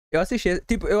grande...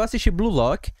 Eu assisti Blue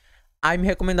Lock, aí me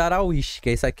recomendaram a Wish, que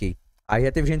é isso aqui. Aí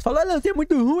já teve gente falando, não, é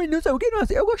muito ruim, não sei o que, não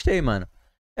sei. Eu gostei, mano.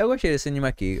 Eu gostei desse anime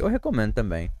aqui, eu recomendo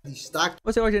também. Destaque.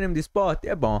 Você gosta de anime de esporte?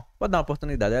 É bom, pode dar uma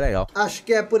oportunidade, é legal. Acho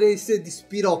que é por ele ser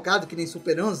despirocado, que nem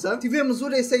Super 11, sabe? Tivemos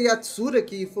Urusei Yatsura,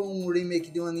 que foi um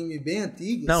remake de um anime bem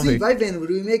antigo. Não, sim, vai vendo, o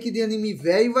remake de anime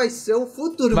velho vai ser o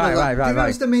futuro, mano.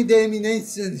 Tivemos também The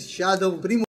Eminence Shadow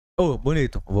Primo. Oh,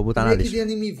 bonito, vou botar na lista. Remake de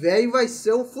anime velho vai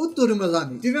ser o futuro, meus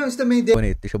amigos. Tivemos também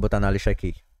Bonito, deixa eu botar na lista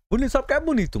aqui. Bonito só porque é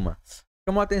bonito, mano.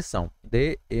 Chamou a atenção.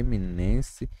 The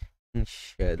Eminence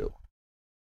Shadow.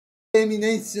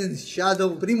 Eminence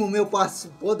Shadow, primo meu,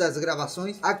 participou das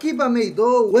gravações. Akiba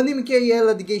Meidou, o anime que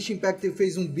ela de Genshin Impact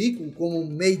fez um bico como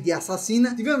maid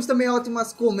assassina. Tivemos também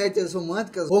ótimas comédias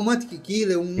românticas, Romantic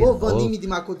Killer, um novo anime de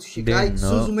Makoto Shikai,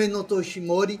 Suzume no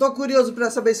Toshimori. Tô curioso pra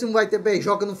saber se não vai ter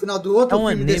beijoca no final do outro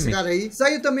filme desse cara aí.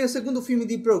 Saiu também o segundo filme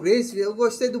de Progressive, eu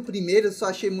gostei do primeiro, só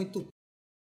achei muito...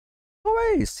 Qual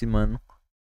é esse, mano?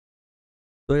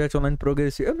 Dois Online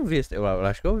Progressive, eu não vi esse, eu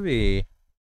acho que eu vi.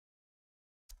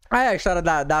 Ah, é a história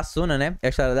da Asuna, né? É a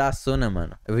história da Asuna,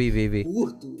 mano. Eu vi.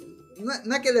 Curto.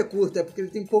 Não é que ele é curto, é porque ele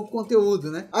tem pouco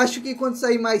conteúdo, né? Acho que quando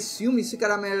sair mais filmes,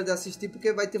 ficará melhor de assistir,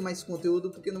 porque vai ter mais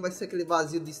conteúdo, porque não vai ser aquele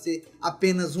vazio de ser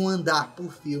apenas um andar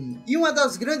por filme. E uma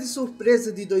das grandes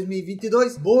surpresas de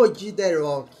 2022, Boji The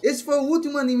Rock. Esse foi o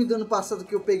último anime do ano passado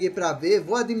que eu peguei pra ver.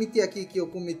 Vou admitir aqui que eu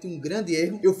cometi um grande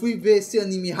erro. Eu fui ver esse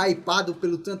anime hypado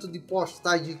pelo tanto de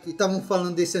postagem que estavam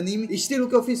falando desse anime. Estilo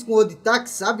que eu fiz com o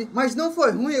Oditax, sabe? Mas não foi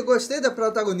ruim, eu gostei da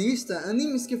protagonista.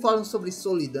 Animes que falam sobre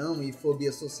solidão e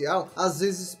fobia social às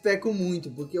vezes pecam muito,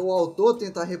 porque o autor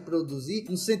tenta reproduzir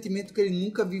um sentimento que ele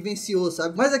nunca vivenciou,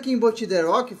 sabe? Mas aqui em Bot The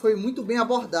Rock foi muito bem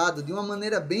abordado, de uma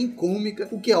maneira bem cômica,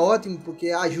 o que é ótimo, porque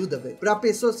ajuda, velho. Pra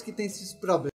pessoas que têm esses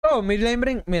problemas. Oh, me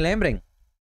lembrem.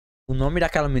 O nome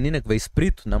daquela menina que veio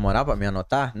escrito, na moral, pra me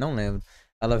anotar? Não lembro.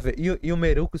 Ela veio... E o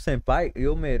Meruko Senpai? E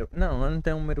o Meruko... Não, não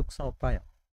tem um Meruko Senpai, não.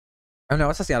 É um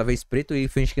negócio assim, ela veio escrito e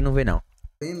finge que não vê, não.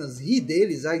 Rir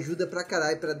deles ajuda pra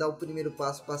caralho pra dar o primeiro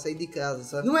passo pra sair de casa,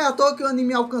 sabe? Não é à toa que o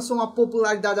anime alcançou uma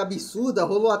popularidade absurda,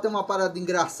 rolou até uma parada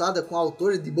engraçada com a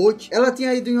autora de Bot. Ela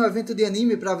tinha ido em um evento de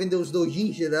anime pra vender os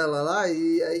doujinshi dela lá,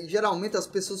 e geralmente as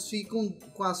pessoas ficam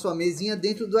com a sua mesinha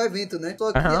dentro do evento, né?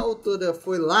 Só que a autora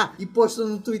foi lá e postou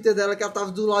no Twitter dela que ela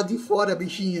tava do lado de fora,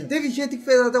 bichinha. Teve gente que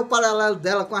fez até o paralelo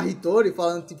dela com a Hitori,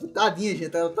 falando tipo, tadinha,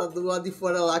 gente, ela tá do lado de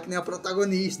fora lá, que nem a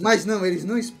protagonista. Mas não, eles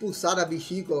não expulsaram a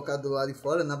bichinha e colocaram do lado de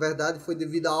fora. Na verdade, foi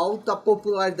devido à alta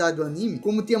popularidade do anime.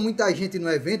 Como tinha muita gente no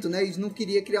evento, né? Eles não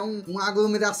queriam criar uma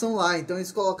aglomeração lá. Então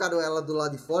eles colocaram ela do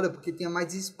lado de fora porque tinha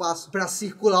mais espaço pra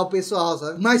circular o pessoal,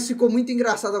 sabe? Mas ficou muito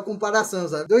engraçada a comparação,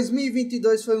 sabe?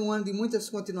 2022 foi um ano de muitas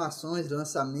continuações,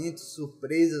 lançamentos,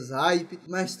 surpresas, hype.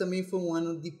 Mas também foi um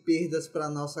ano de perdas pra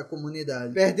nossa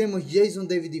comunidade. Perdemos Jason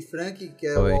David Frank, que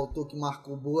é o autor que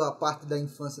marcou boa parte da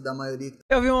infância da maioria.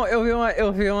 Eu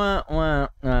vi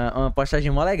uma postagem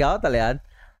mó legal, tá ligado?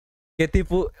 Que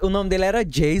tipo, o nome dele era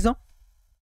Jason.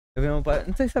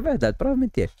 Não sei se é verdade,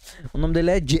 provavelmente é. O nome dele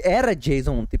era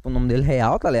Jason, tipo, o nome dele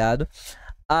real, tá ligado?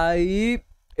 Aí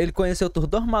ele conheceu os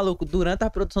dois malucos durante a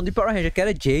produção de Power Ranger, que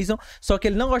era Jason. Só que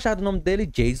ele não gostava do nome dele,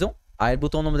 Jason. Aí ele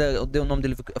botou o nome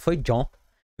dele, foi John.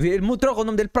 Ele trocou o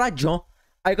nome dele pra John.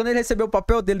 Aí quando ele recebeu o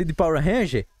papel dele de Power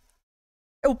Ranger,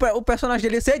 o personagem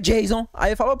dele ia ser Jason. Aí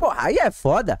ele falou, pô, aí é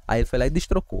foda. Aí ele foi lá e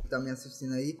destrocou. Tá me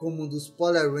assistindo aí como um dos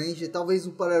Power Rangers, talvez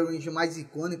o Power Ranger mais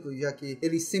icônico, já que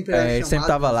ele sempre era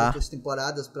chamado nas outras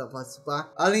temporadas pra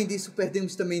participar. Além disso,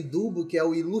 perdemos também Dubo, que é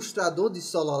o ilustrador de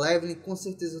Solo Leveling. Com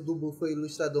certeza Dubo foi o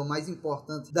ilustrador mais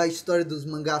importante da história dos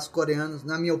mangás coreanos,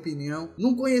 na minha opinião.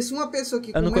 Não conheço uma pessoa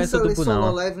que começa a ler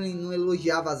Solo Leveling e não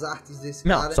elogiava as artes desse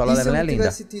cara. Solo Leveling é linda. Se eu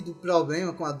não tivesse tido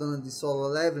problema com a dona de Solo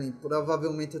Leveling,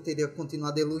 provavelmente eu teria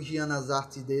continuado elogiando as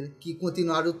artes dele, que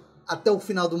continuaram até o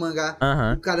final do mangá.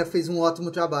 O cara fez um ótimo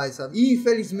trabalho, sabe? E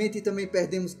infelizmente também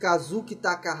perdemos Kazuki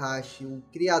Takahashi, o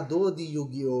criador de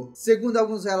Yu-Gi-Oh! Segundo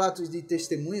alguns relatos de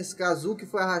testemunhas, Kazuki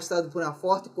foi arrastado por uma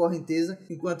forte correnteza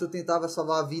enquanto tentava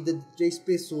salvar a vida de 3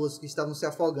 pessoas que estavam se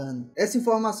afogando. Essa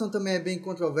informação também é bem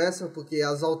controversa, porque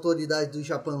as autoridades do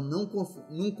Japão não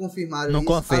confirmaram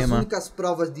isso. As únicas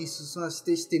provas disso são as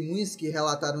testemunhas que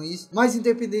relataram isso. Mas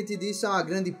independente disso, é uma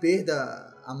grande perda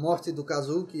a morte do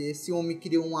Kazuki. Esse homem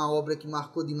criou uma obra que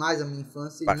marcou demais a minha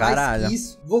infância. Pra caralho.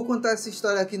 Isso. Vou contar essa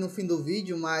história aqui no fim do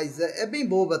vídeo, mas é bem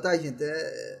boba, tá, gente?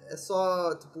 É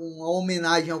só, tipo, uma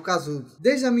homenagem ao Kazuki.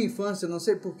 Desde a minha infância, eu não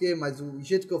sei porquê, mas o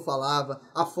jeito que eu falava,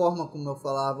 a forma como eu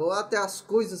falava, ou até as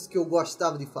coisas que eu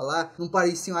gostava de falar, não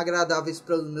pareciam agradáveis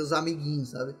para os meus amiguinhos,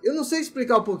 sabe? Eu não sei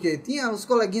explicar o porquê. Tinha os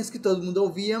coleguinhas que todo mundo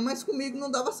ouvia, mas comigo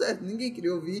não dava certo. Ninguém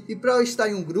queria ouvir. E pra eu estar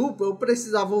em um grupo, eu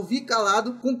precisava ouvir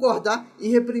calado, concordar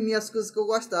e reprimir as coisas que eu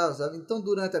gostava, sabe? Então,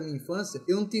 durante a minha infância,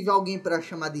 eu não tive alguém pra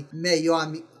chamar de melhor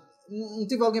amigo. Não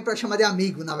tive alguém pra chamar de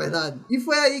amigo, na verdade. E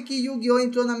foi aí que Yu-Gi-Oh!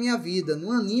 Entrou na minha vida.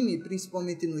 No anime,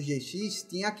 principalmente no GX,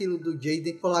 tinha aquilo do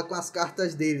Jaden falar com as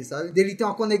cartas dele, sabe? Dele tem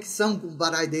uma conexão com o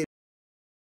baralho dele.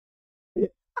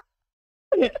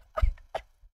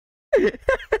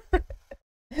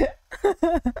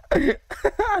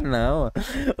 Não,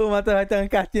 o Matheus vai ter uma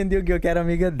cartinha de Yu-Gi-Oh! Que era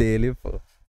amiga dele, pô.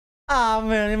 Ah,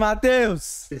 mano,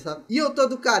 Matheus! E eu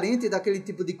todo carente daquele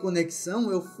tipo de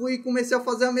conexão, eu fui e comecei a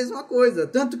fazer a mesma coisa.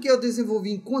 Tanto que eu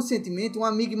desenvolvi inconscientemente um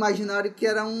amigo imaginário que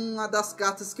era uma das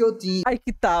cartas que eu tinha. Aí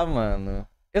que tá, mano.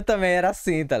 Eu também era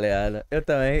assim, tá ligado? Eu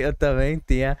também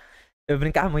tinha... Eu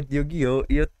brincava muito de Yu-Gi-Oh!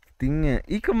 E eu tinha...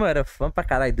 E como eu era fã pra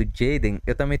caralho do Jaden,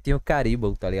 eu também tinha o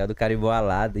Caribou, tá ligado? O Caribou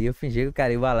alado. E eu fingi que o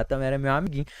Caribou alado também era meu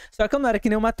amiguinho. Só que eu não era que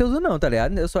nem o Matheusu não, tá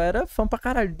ligado? Eu só era fã pra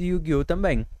caralho de Yu-Gi-Oh!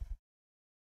 Também.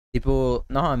 Tipo,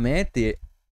 normalmente...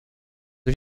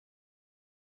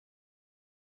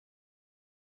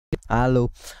 Alô?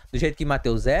 Do jeito que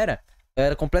Matheus era, eu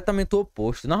era completamente o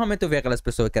oposto. Normalmente eu via aquelas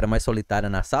pessoas que eram mais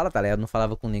solitárias na sala, tá ligado? Não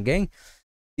falava com ninguém.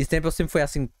 E eu sempre fui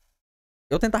assim...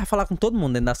 Eu tentava falar com todo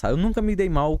mundo dentro da sala. Eu nunca me dei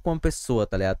mal com uma pessoa,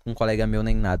 tá ligado? Com um colega meu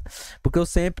nem nada. Porque eu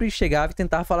sempre chegava e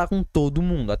tentava falar com todo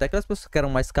mundo. Até aquelas pessoas que eram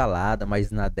mais caladas,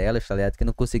 mais na delas, tá ligado? Que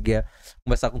não conseguia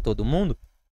conversar com todo mundo.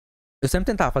 Eu sempre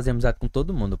tentava fazer amizade com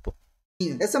todo mundo, pô.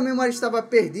 Essa memória estava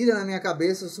perdida na minha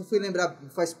cabeça, eu só fui lembrar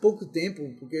faz pouco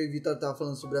tempo, porque eu e o Vitor tava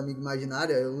falando sobre amigo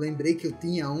imaginário, eu lembrei que eu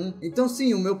tinha um. Então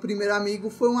sim, o meu primeiro amigo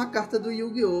foi uma carta do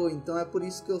Yu-Gi-Oh! Então é por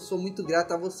isso que eu sou muito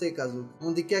grato a você, Kazu.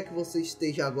 Onde quer que você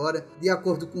esteja agora, de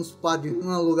acordo com os padres,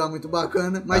 num lugar muito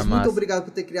bacana. Mas muito obrigado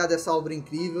por ter criado essa obra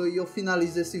incrível, e eu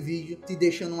finalizo esse vídeo te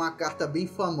deixando uma carta bem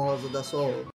famosa da sua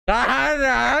obra.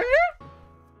 Caralho!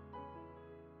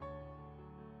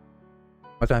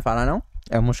 Mas tu vai falar não?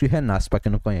 É o monstro que renasce, pra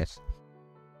quem não conhece.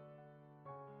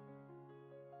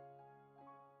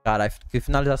 Caralho, que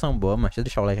finalização boa, mano. Deixa eu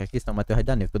deixar o like aqui, senão o Matheus vai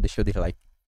dar nível, que eu deixei o dislike.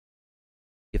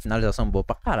 Que finalização boa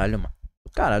pra caralho, mano.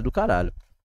 Do caralho, do caralho.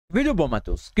 Que vídeo bom,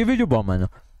 Matheus. Que vídeo bom, mano.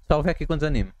 Só ver aqui quantos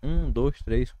animes. 1, 2,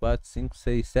 3, 4, 5,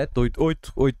 6, 7,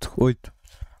 8. 8.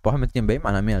 Provavelmente tinha bem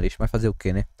mais na minha lista. Vai fazer o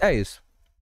que, né? É isso.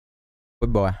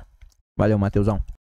 Foi boa. Valeu, Matheusão.